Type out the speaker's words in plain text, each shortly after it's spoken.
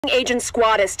Agent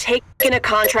Squad has taken a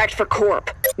contract for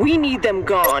Corp. We need them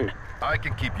gone. I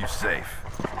can keep you safe.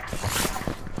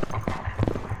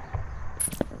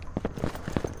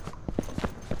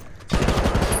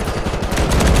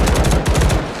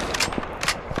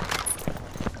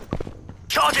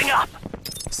 Charging up!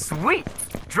 Sweet!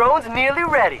 Drone's nearly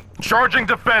ready. Charging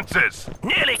defenses!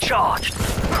 Nearly charged!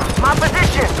 My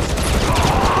position!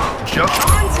 Just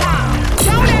On top!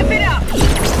 Don't F it up!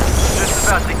 Just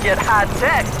about to get high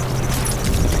tech.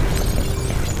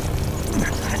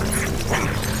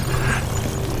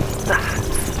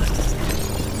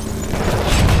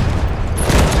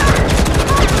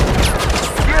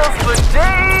 Skills for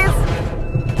days!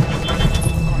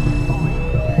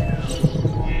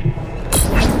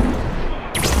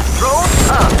 Drone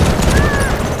up!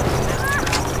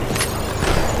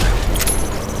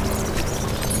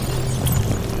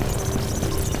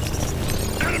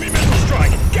 enemy missile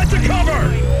strike! Get to cover!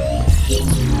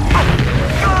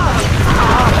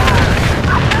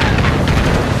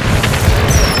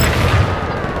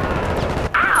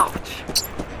 Ouch!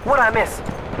 What'd I miss?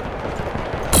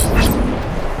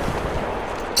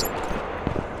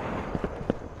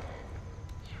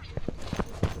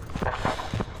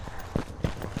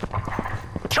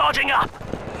 Charging up!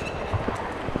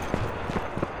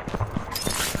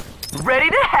 Ready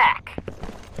to hack!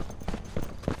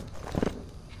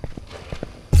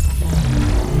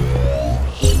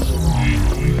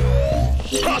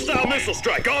 Hostile missile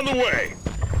strike on the way!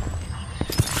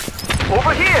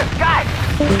 Over here, guys!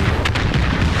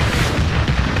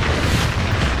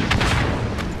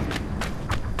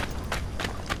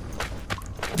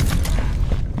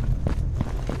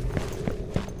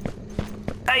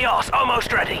 AOS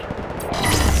almost ready.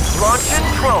 Launching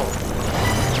drone.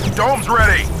 Dome's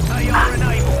ready! AR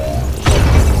enabled.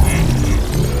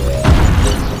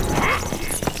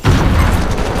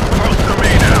 Close to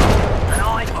me now! An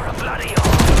eye for a bloody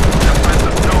eye.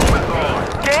 Defensive dome is on!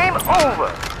 Game over.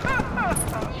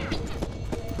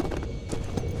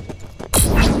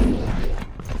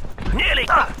 Nearly.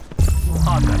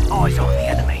 I've got eyes on the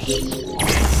enemy.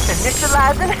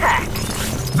 Initialize and hack.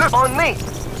 This On me.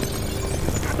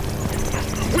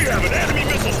 We have an enemy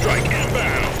missile strike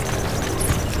inbound!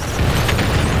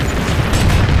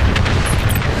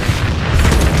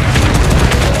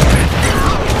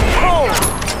 Boom.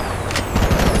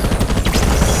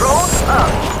 Drone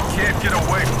up. Can't get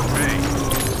away from me.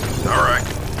 Alright.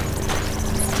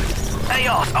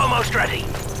 AOS almost ready.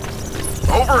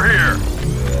 Over here!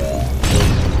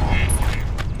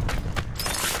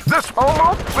 This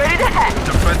Almost ready to hack.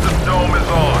 defensive dome is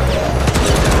on!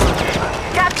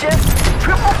 Gotcha.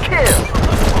 Triple kill.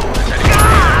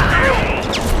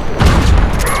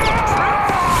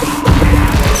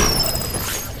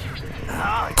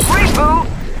 Reboot.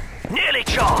 Nearly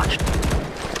charged.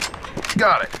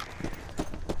 Got it!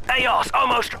 AOS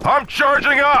almost. I'm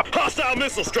charging up! Hostile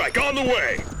missile strike on the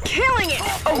way! Killing it!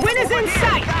 A win is in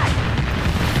sight!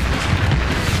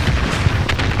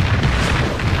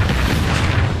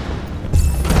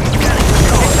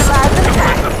 Initialize and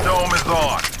hack. Defensive dome is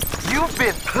on! You've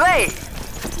been played.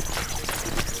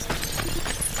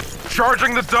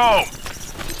 Charging the dome!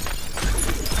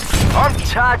 I'm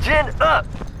Charging up.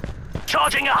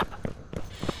 Charging up.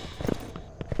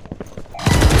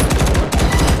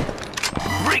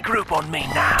 Regroup on me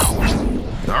now.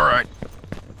 alright.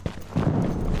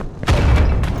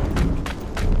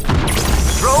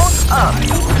 Drone up.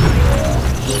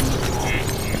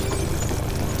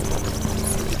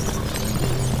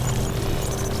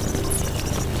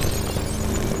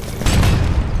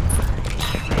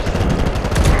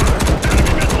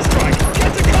 Enemy missile strike!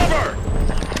 Get to cover!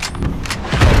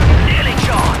 Nearly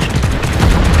charged.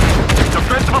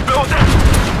 Defensive ability!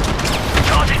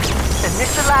 Charging.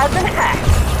 Initialize and hack.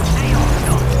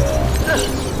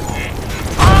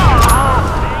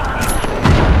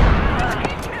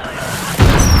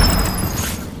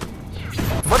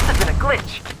 Must have been a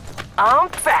glitch. I'm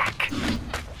back.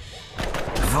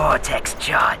 Vortex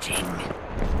charging.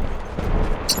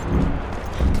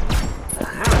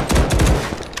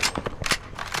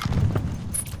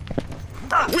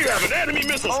 We have an enemy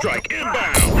missile strike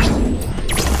inbound!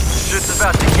 Just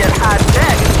about to get high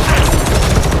tech.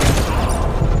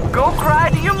 Go cry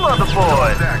to your mother,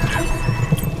 boy.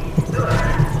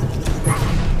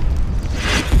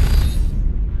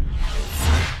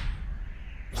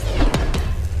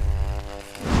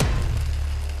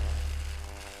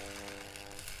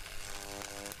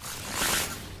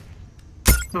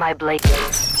 My blade.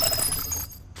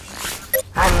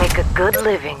 I make a good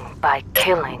living by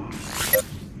killing.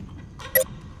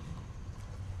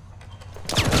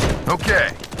 Okay.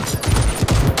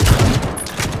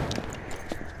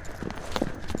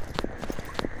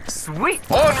 Sweet!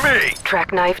 On me!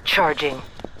 Track knife charging.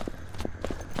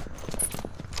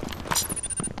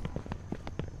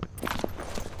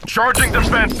 Charging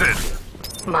defenses!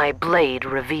 My blade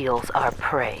reveals our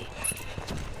prey.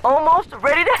 Almost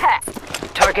ready to hack.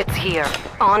 Targets here.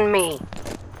 On me.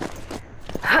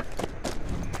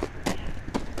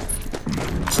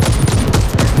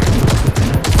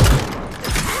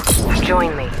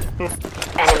 Join me.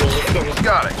 Enemies in...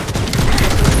 Got it.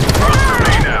 Close to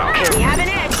me now. We have an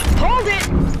edge. Hold it.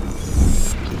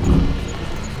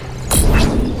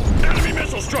 Enemy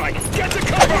missile strike! Get to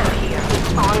cover! Here.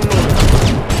 On me.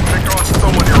 Pick on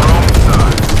someone your own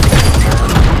side.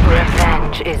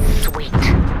 Revenge is sweet.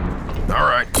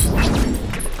 Alright.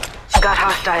 Got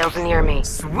hostiles near me.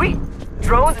 Sweet!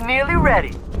 Drone's nearly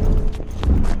ready.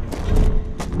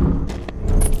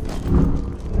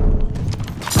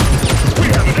 We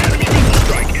have an enemy missile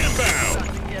strike inbound!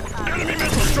 Enemy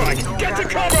missile strike! Get to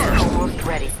cover! Almost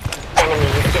ready.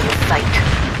 Enemies in sight.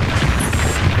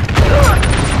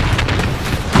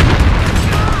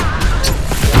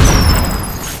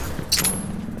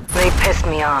 They pissed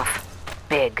me off.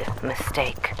 Big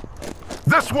mistake.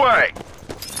 This way!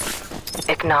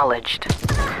 Acknowledged.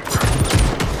 Close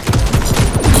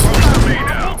to me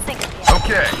now.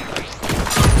 Okay.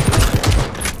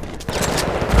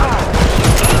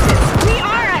 We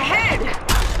are ahead.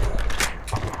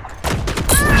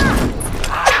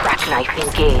 Track knife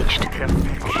engaged.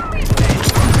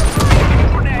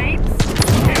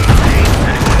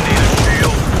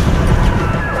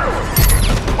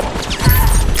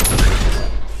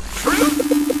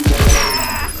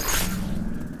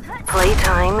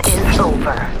 Playtime is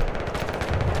over.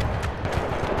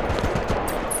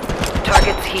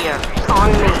 Targets here.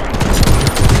 On me.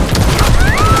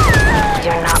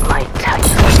 You're not my type.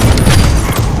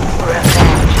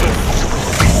 Revenge is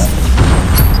sweet.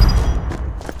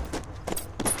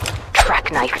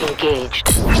 Track knife engaged.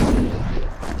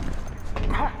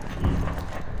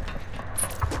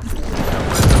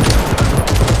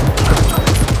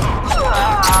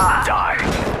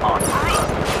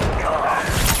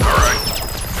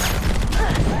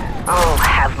 I'll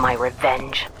have my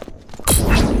revenge.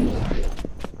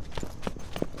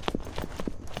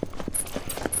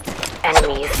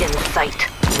 Enemies in sight.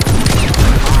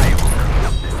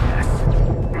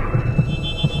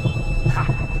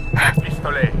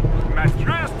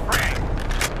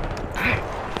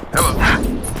 Hello.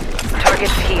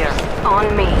 Targets here.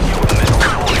 On me.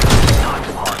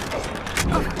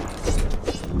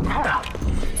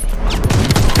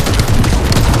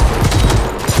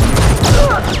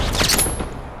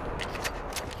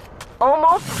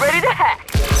 Almost ready to hack.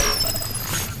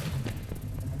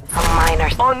 A minor.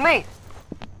 On me.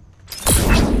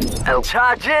 Oh.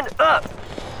 Charging up.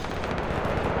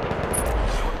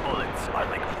 Your bullets are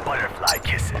like butterfly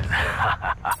kisses.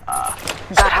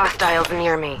 Got hostiles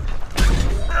near me.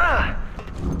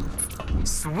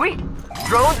 Sweet.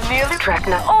 Drone's nearly Track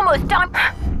knife. almost done.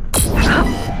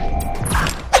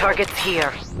 Targets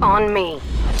here. On me.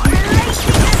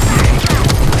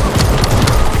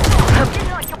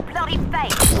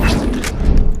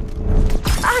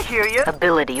 I hear you.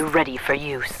 Ability ready for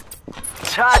use.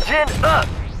 Charging up.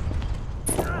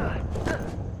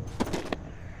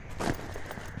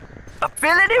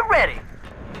 Ability ready.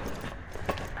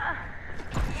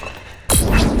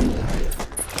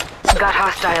 Got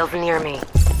hostiles near me. You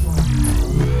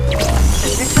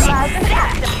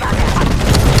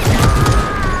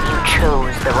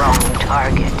chose the wrong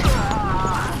target.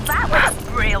 That was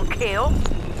a real kill.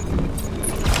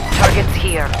 Targets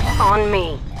here. On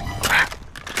me.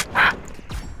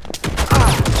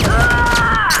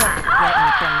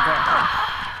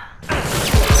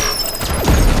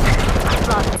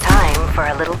 Time for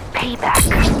a little payback.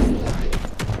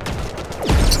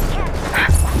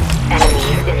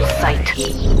 Enemies in sight.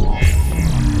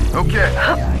 Okay.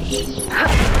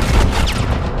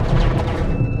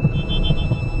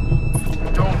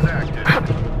 Don't active.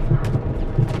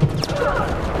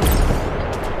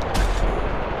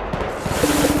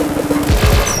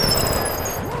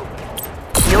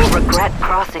 You'll regret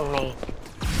crossing me.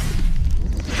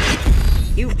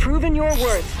 You've proven your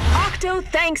worth. Octo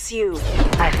thanks you.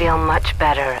 I feel much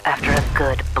better after a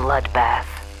good bloodbath.